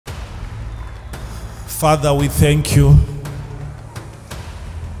Father, we thank you.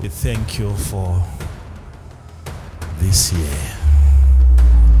 We thank you for this year.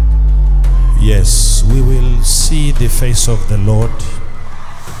 Yes, we will see the face of the Lord.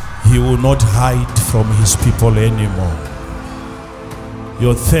 He will not hide from his people anymore.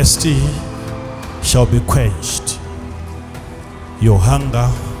 Your thirsty shall be quenched. Your hunger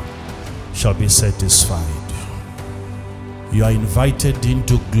shall be satisfied. You are invited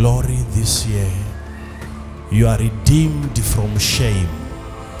into glory this year. You are redeemed from shame,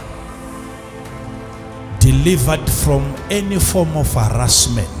 delivered from any form of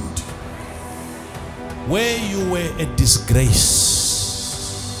harassment. Where you were a disgrace,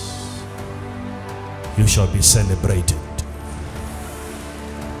 you shall be celebrated.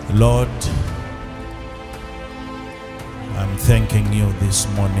 Lord, I'm thanking you this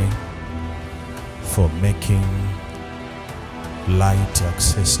morning for making light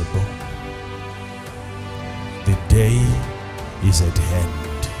accessible. The day is at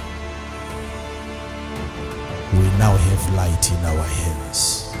hand. We now have light in our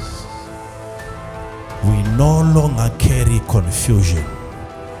hands. We no longer carry confusion.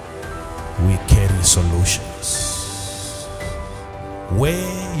 We carry solutions.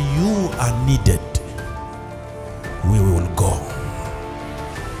 Where you are needed, we will go.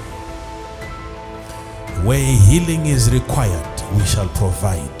 Where healing is required, we shall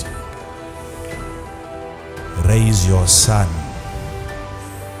provide. Raise your son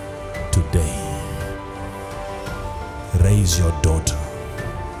today. Raise your daughter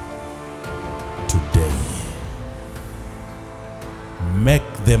today.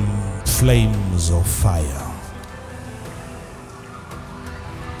 Make them flames of fire.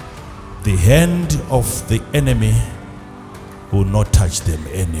 The hand of the enemy will not touch them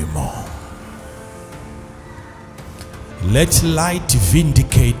anymore. Let light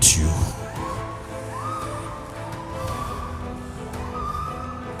vindicate you.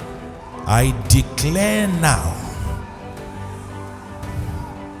 I declare now,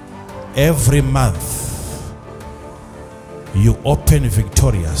 every month you open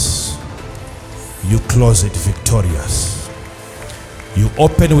victorious, you close it victorious. You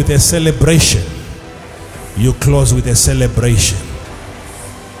open with a celebration, you close with a celebration.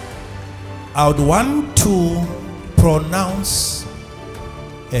 I would want to pronounce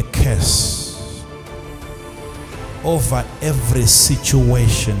a curse over every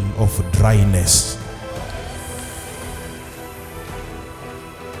situation of dryness.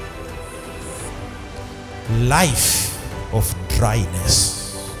 Life of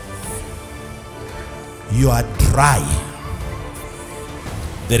dryness. You are dry.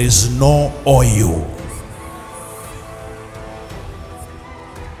 There is no oil.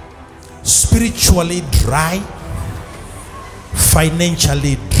 Spiritually dry,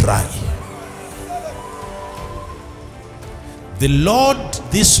 financially dry. The Lord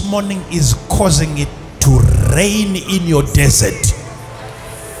this morning is causing it to rain in your desert,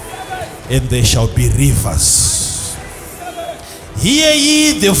 and there shall be rivers. Hear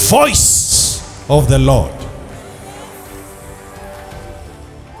ye the voice of the Lord.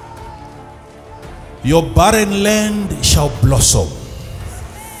 Your barren land shall blossom.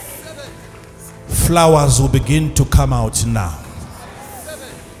 Flowers will begin to come out now.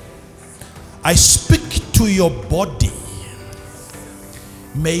 I speak to your body.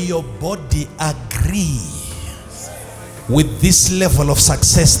 May your body agree with this level of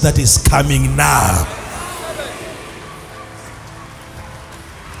success that is coming now.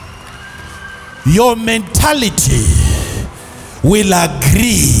 Your mentality will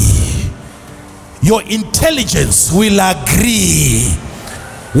agree. Your intelligence will agree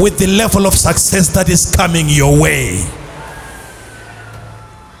with the level of success that is coming your way.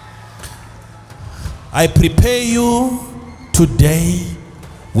 I prepare you today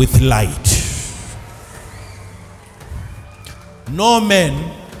with light. No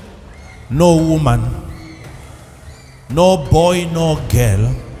man, no woman, no boy, no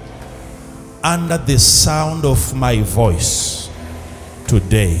girl under the sound of my voice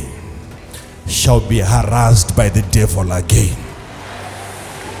today shall be harassed by the devil again.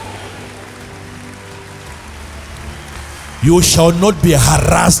 You shall not be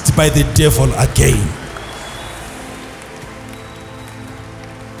harassed by the devil again.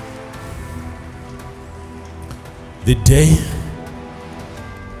 The day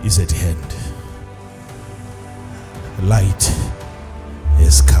is at hand. Light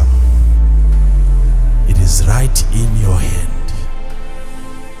has come. It is right in your hand.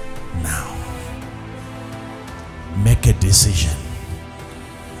 Now, make a decision.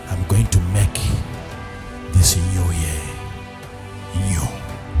 I'm going to make this in your ear.